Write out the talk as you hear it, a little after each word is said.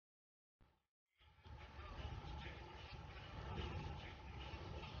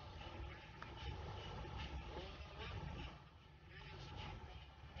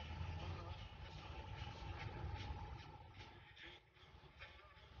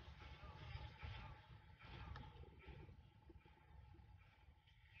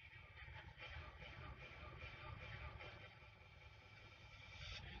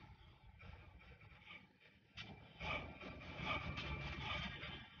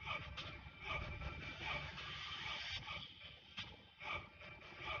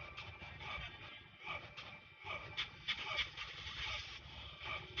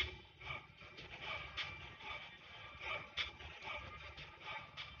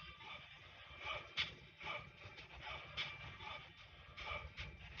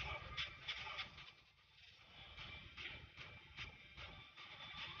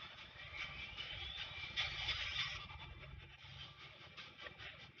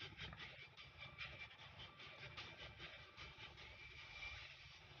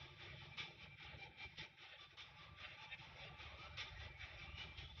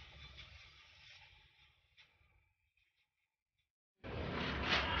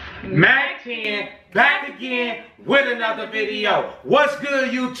Pt.II back again with another video. What's good,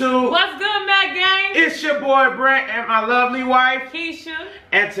 YouTube? What's good, Mac Gang? It's your boy Brent and my lovely wife Keisha.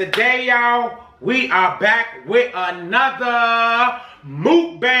 And today, y'all, we are back with another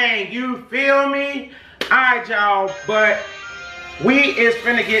Muk-Bang. You feel me? Alright, y'all, but we is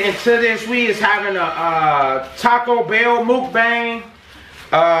finna get into this. We is having a Taco Bell Muk-Bang.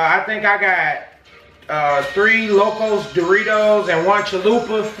 I think I got 3 Locos Doritos and 1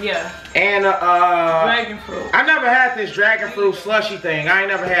 Chalupa. Yeah. And dragon fruit. I never had this dragon fruit slushy thing. I ain't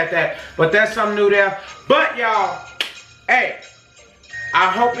never had that. But that's something new there. But y'all, hey,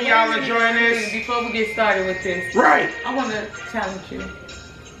 I hope y'all enjoying this. Before we get started with this. Right. I wanna challenge you.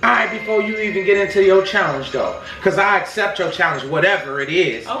 Alright, before you even get into your challenge though. Cause I accept your challenge, whatever it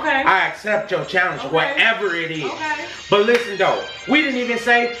is. Okay. I accept your challenge, whatever it is. Okay. But listen though, we didn't even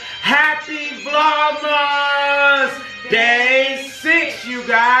say Happy Vlogmas Day 6, you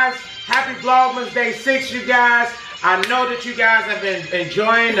guys. Happy Vlogmas Day 6, you guys. I know that you guys have been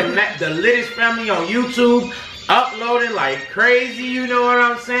enjoying the Littest family on YouTube. Uploading like crazy, you know what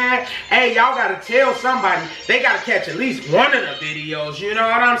I'm saying? Hey, y'all gotta tell somebody. They gotta catch at least one of the videos, you know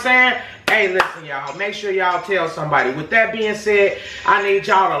what I'm saying? Hey, listen, y'all. Make sure y'all tell somebody. With that being said, I need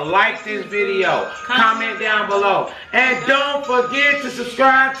y'all to like this video, comment down below, and don't forget to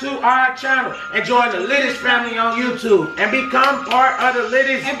subscribe to our channel and join the Littest family on YouTube and become part of the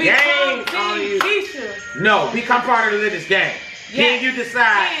Littest gang on YouTube. No, become part of the Littest gang. Yes. Then you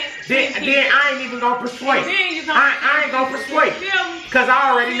decide. Then I ain't even gonna persuade. I ain't gonna persuade. Cause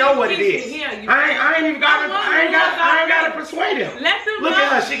I already know what it is. I ain't gotta persuade him. Look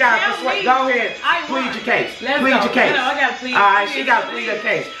at her, she gotta persuade. Go ahead, plead your case. Plead your case. Alright, she gotta plead her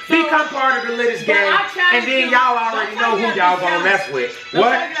case. Become part of the Littest gang, and then y'all already know who y'all gonna mess with.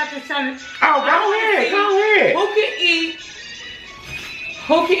 What? Oh, go ahead.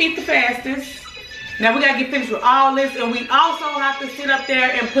 Who can eat the fastest? Now we gotta get finished with all this, and we also have to sit up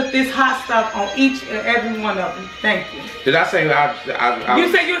there and put this hot stuff on each and every one of them. Thank you. Did I say I you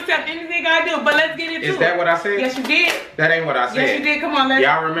said you accept anything I do, but let's get into it. Is that what I said? Yes, you did. That ain't what I said. Yes, you did. Come on, let's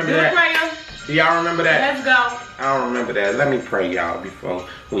y'all remember that? Prayer. Do y'all remember that? Let's go. I don't remember that. Let me pray, y'all, before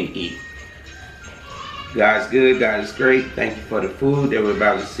we eat. God's good, God is great. Thank you for the food that we're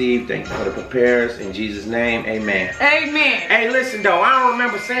about to receive. Thank you for the prepares. In Jesus' name, amen. Amen. Hey, listen though, I don't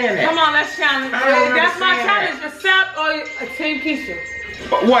remember saying that. Come on, let's challenge. That's my challenge. Accept or Team Keisha.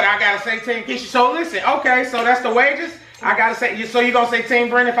 What, I gotta say Team Keisha? So listen, okay, so that's the wages? I gotta say, so you gonna say Team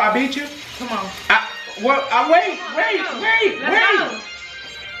Brent if I beat you? Come on. Wait.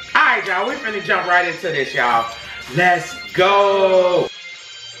 Alright, y'all, we finna jump right into this, y'all. Let's go.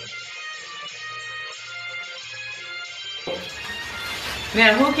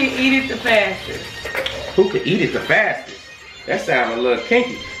 Now, who can eat it the fastest? Who can eat it the fastest? That sounds a little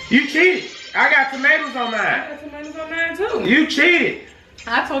kinky. You cheated. I got tomatoes on mine. I got tomatoes on mine too. You cheated.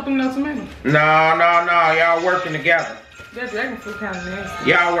 I told them no tomatoes. No. Y'all working together. That dragon fruit kind of nasty.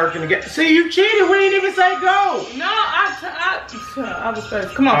 Y'all working together. See, you cheated. We didn't even say go. No, I was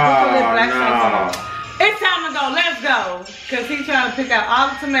first. Come on, put your little black sauce on. It's time to go. Let's go. Because he's trying to pick out all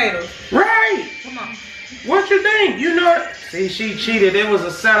the tomatoes. Right. Come on. What you think? You know it. See, she cheated. It was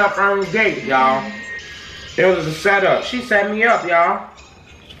a setup on the gate, y'all. It was a setup. She set me up, y'all.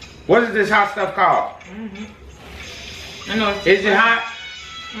 What is this hot stuff called? I know. Is it hot?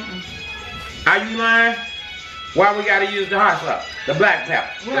 Are you lying? Why we gotta use the hot stuff? The black pepper.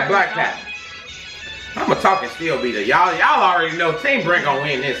 The black pepper. I'm a talking steel beater. Y'all already know. Team Brent gonna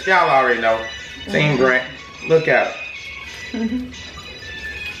win this. Y'all already know. Team Brent. Look at her.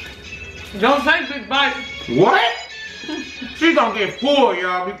 Don't say big bite. What? She gonna get full,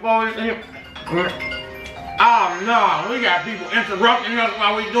 y'all, before it's in. Oh no, we got people interrupting us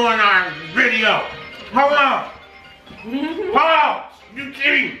while we doing our video. Hold on. Hold on. You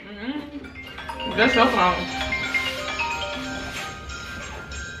cheating. That's your problem.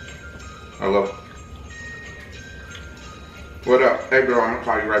 Hello. What up? Hey bro, I'm gonna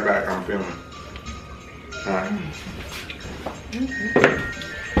call you right back. I'm filming. Alright.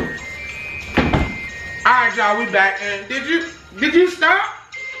 Alright, y'all, we back. And did you stop?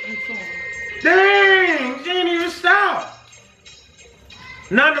 Dang, she didn't even stop.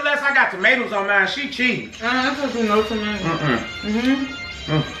 Nonetheless, I got tomatoes on mine. She cheating. I told you no tomatoes.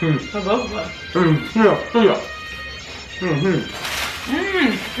 For both of us.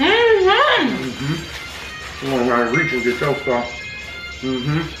 Come on, man, reach and get your stuff.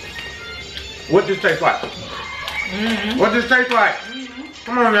 What this taste like? What this taste like?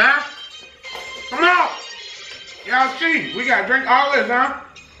 Come on now. Come on. Y'all cheating. We gotta drink all this, huh?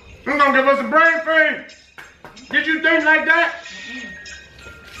 You're gonna give us a brain freeze. Did you think like that?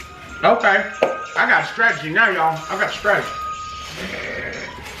 Okay. I got a strategy now, y'all. I got a strategy.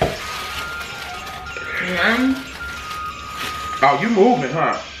 Oh, you moving,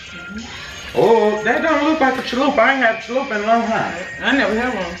 huh? Oh, that don't look like a chalupa. I ain't had a chalupa in a long time. I never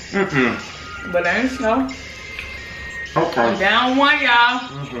had one. But I ain't snow. Okay. I'm down one, y'all.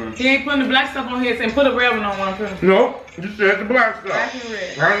 He ain't putting the black stuff on his and put a red one on one too. Nope. You said the black stuff. Black and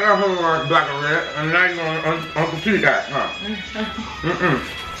red. I ain't got whole black and red. And now you're going to Uncle T that, huh?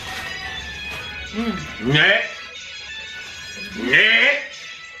 Next. Next.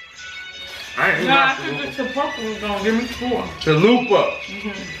 I ain't no, I think the chalupa was gonna give me 4. Chalupa.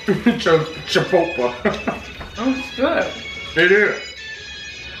 Chalupa. It's good. It is.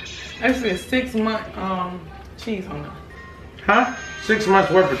 Actually, it's 6 month cheese on it. Huh? 6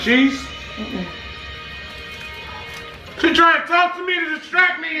 months worth of cheese? She trying to talk to me to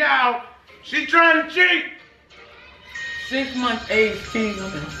distract me, y'all. She trying to cheat. 6 month aged cheese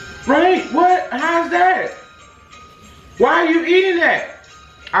on it. Right? What? How's that? Why are you eating that?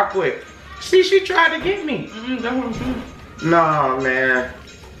 I quit. See, she tried to get me. That's what I'm saying. Nah, man.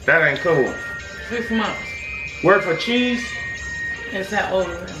 That ain't cool. 6 months. Worth of cheese? It's that old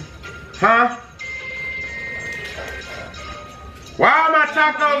one. Huh? Why all my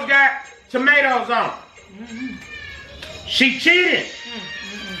tacos got tomatoes on? She cheated.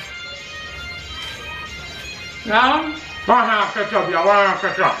 No? Why not catch up, y'all? Why not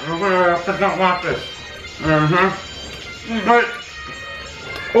catch up? Catch up like this. But,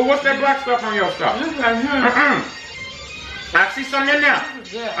 oh, what's that black stuff on your stuff? I see something in there.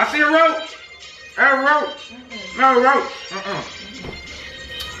 I see a roach. A roach. No roach.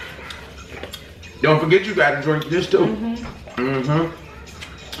 Don't forget you gotta drink this too.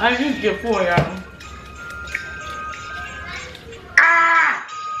 I just get 4, y'all. Ah!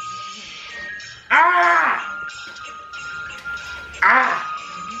 Ah! Ah!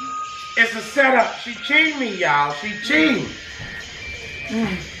 It's a setup. She cheating me, y'all. She cheating.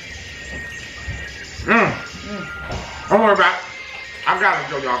 Don't worry about it. I got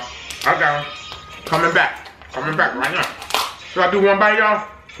it, y'all. I got it. Coming back. Coming back right now. Should I do one bite, y'all?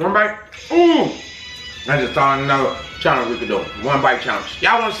 One bite? Ooh! I just thought of another challenge we could do. One bite challenge.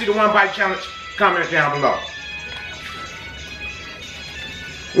 Y'all want to see the one bite challenge? Comment down below.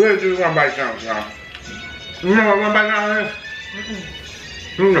 We'll do one bite challenge, y'all. You know what one bite challenge is?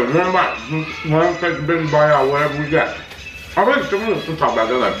 One bite. One take the big bite out, whatever we got. I really still talk about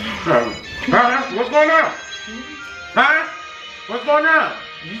that. Huh? What's going on? Huh? What's going on?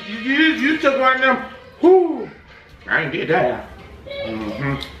 You took one of them. Whoo! I ain't did that.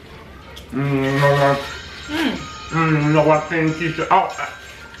 You know what thing Keisha? Oh,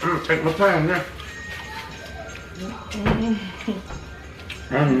 I'm gonna take my time now.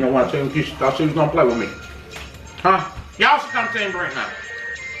 I don't know what thing Keisha thought she was gonna play with me. Huh? Y'all should come to Brent now.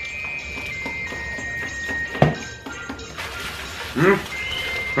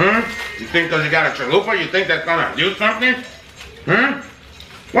 You think because you got a chalupa, you think that's gonna do something?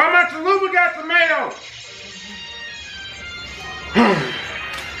 Why my chalupa got tomatoes?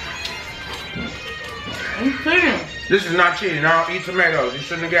 I'm kidding. This is not cheating. I don't eat tomatoes. You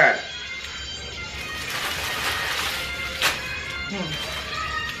shouldn't have got it.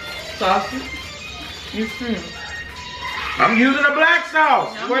 Sausage? You see? I'm using a black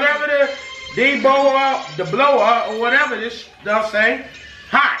sauce. Whatever the blower or whatever this they'll say.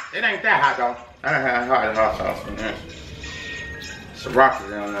 Hot. It ain't that hot though. I don't have hot sauce in there. It's a rocket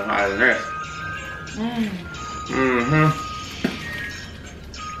down there hotter than this.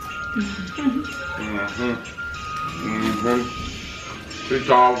 These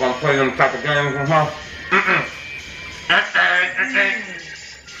dogs gonna play them type of games, huh?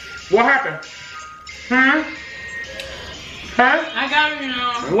 What happened? Huh? I got it, you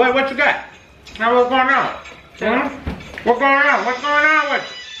know. What you got? Now what's going on? What's going on? What's going on with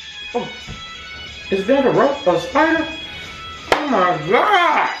you? Oh, is that a rope? A spider? Oh my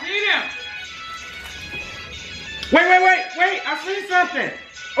God! See them? Wait! I see something.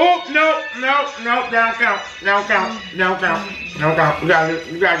 Oh no! Don't count. We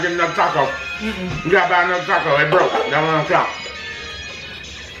gotta get another taco. We gotta buy another taco. It broke. That one don't count.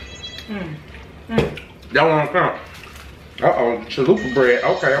 That one don't count. Chalupa bread.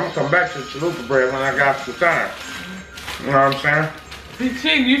 Okay, I'm gonna come back to the chalupa bread when I got some time. You know what I'm saying?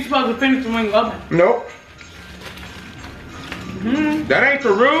 See, you supposed to finish it when you open. Nope. That ain't the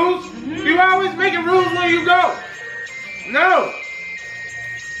rules. You always making rules when you go. No.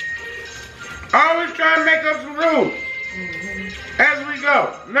 Always trying to make up some rules. As we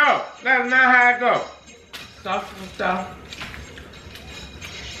go. No, that's not how it goes. Stuff.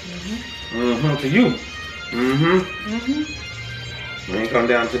 To you. When it come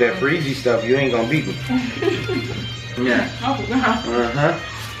down to that freezy stuff, you ain't gonna beat me. Yeah. Uh-huh.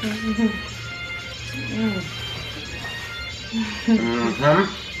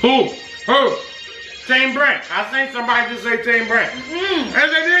 Who? Team Brent. I think somebody just say Team Brent. As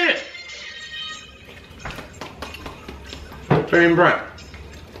they did. Team Brent.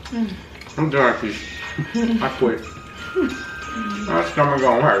 I'm done, Keisha. I quit. My stomach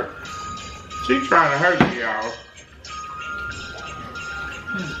gonna hurt. She trying to hurt me, y'all.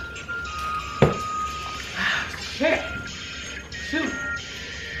 Shit. Shoot.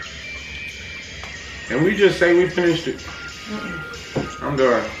 And we just say we finished it. I'm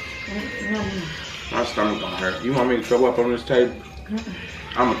done. My stomach gonna hurt. You want me to throw up on this table?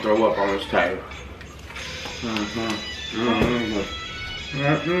 I'm gonna throw up on this table.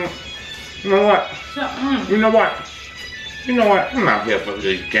 You know what? You know what? You know what? I'm not here for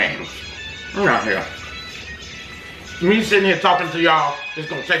these games. I'm not here. Me sitting here talking to y'all, it's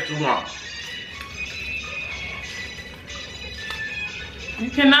gonna take too long. You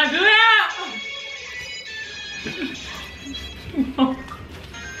cannot do that.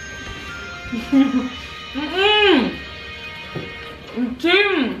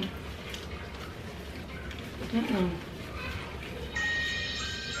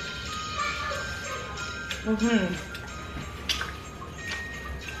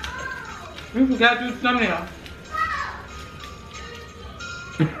 You forgot to do thumbnail.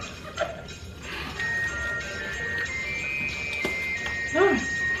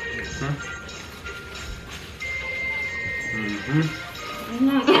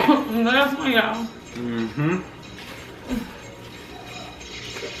 That's one, y'all.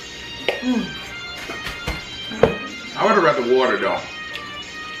 I would have rather water though.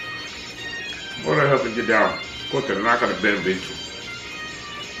 Water help it get down quicker. I'm not gonna benefit you.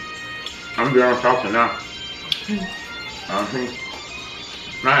 I'm done talking now.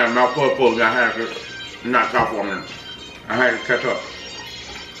 I had a mouthful full. I had to not talk for a minute. I had to catch up.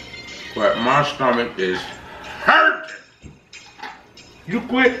 But my stomach is hurting. You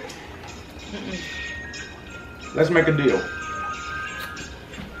quit? Let's make a deal.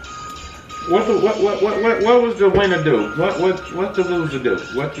 What was the winner do? What's the loser do?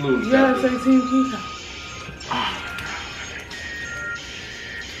 What's the loser do? Yeah, say Team Keisha.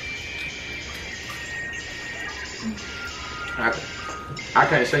 I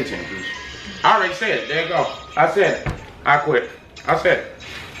can't say Team Keisha. I already said it. There you go. I said it. I quit. I said it.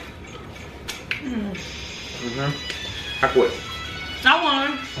 I quit. I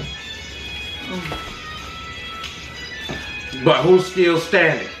won. But who's still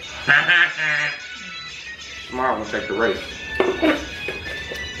standing? Tomorrow we'll take the race.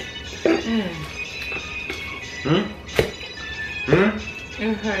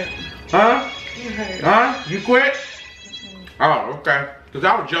 You hurt. Huh? You hurt. Huh? You quit? Oh, okay. Because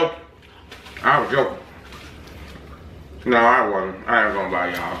I was joking. I was joking. No, I wasn't. I ain't gonna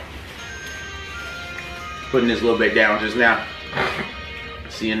lie, y'all. Putting this little bit down just now.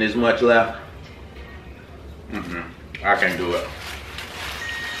 Seeing this much left. I can't do it.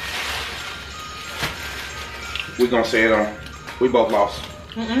 We gonna say it on. We both lost.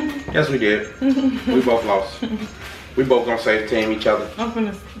 Yes, we did. We both lost. We both gonna say team each other. I'm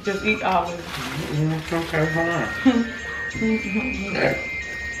gonna just eat all of it. Okay, hold on.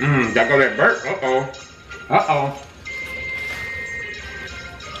 That go that burp. Uh-oh.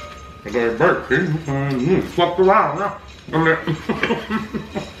 That go that burp. See? Fucked around now.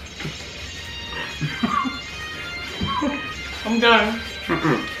 I'm done.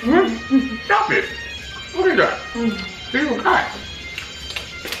 Stop it. Look at that. People got.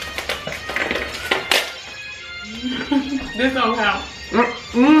 This don't count.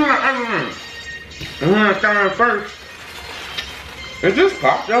 Coming first. Is this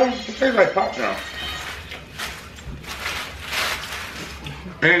pop though? It tastes like pop now.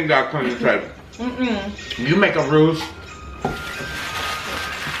 And you got clean the table. You make a ruse.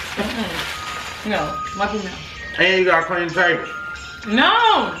 No, lucky no. And you got clean the table.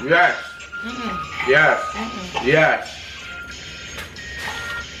 No. Yes. Yes. Yes.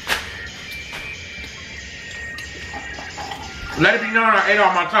 Let it be known I ate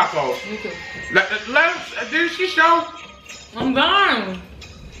all my tacos. Me too. Did she show? I'm done.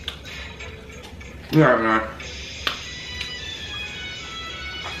 Yeah, man.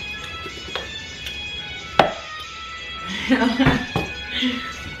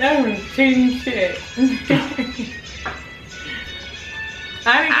 That was cheating shit. I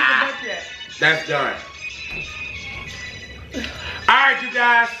didn't get the book yet. That's done. Alright, you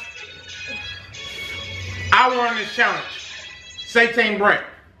guys. I won this challenge. Say Team Brent.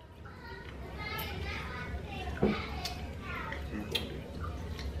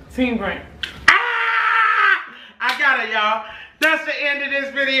 Team Brent. I got it, y'all. That's the end of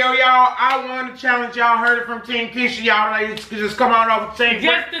this video, y'all. I want to challenge y'all. Heard it from Team Keisha. Y'all ladies just come on over to Team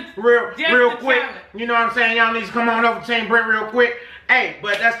Brent real quick. Challenge. You know what I'm saying? Y'all need to come on over to Team Brent real quick. Hey,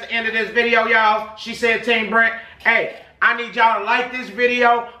 but that's the end of this video, y'all. She said Team Brent. Hey, I need y'all to like this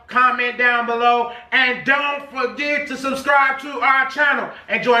video, comment down below, and don't forget to subscribe to our channel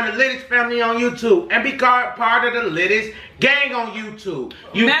and join the Littest family on YouTube and be part of the Littest gang on YouTube.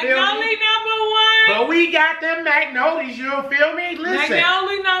 You feel me? #1. But we got them Magnolias, you feel me? Listen.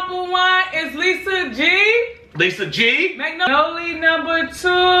 Magnolia #1 is Lisa G. Lisa G. Magnolia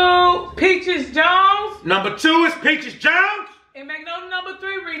 #2, Peaches Jones. #2 is Peaches Jones. And Magnolia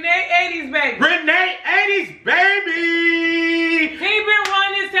 #3, Renee 80s Baby. Renee 80s Baby. He been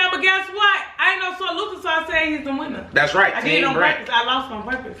running this time, but guess what? I ain't no sore loser, so I say he's the winner. That's right. I did it on purpose. I lost on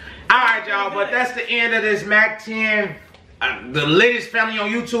purpose. Alright, y'all, but that's the end of this Mac 10, the Littest family on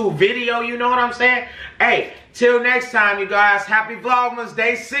YouTube video, you know what I'm saying? Hey, till next time, you guys. Happy Vlogmas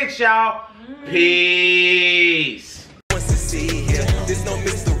Day 6, y'all. Peace. There's no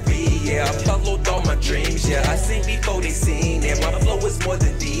mystery, yeah. I followed all my dreams, yeah. I seen before they seen it. My flow is more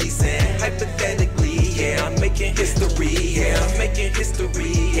than decent. Hypothetically, yeah. I'm making history, yeah. I'm making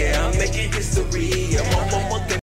history, yeah. I'm making history, yeah.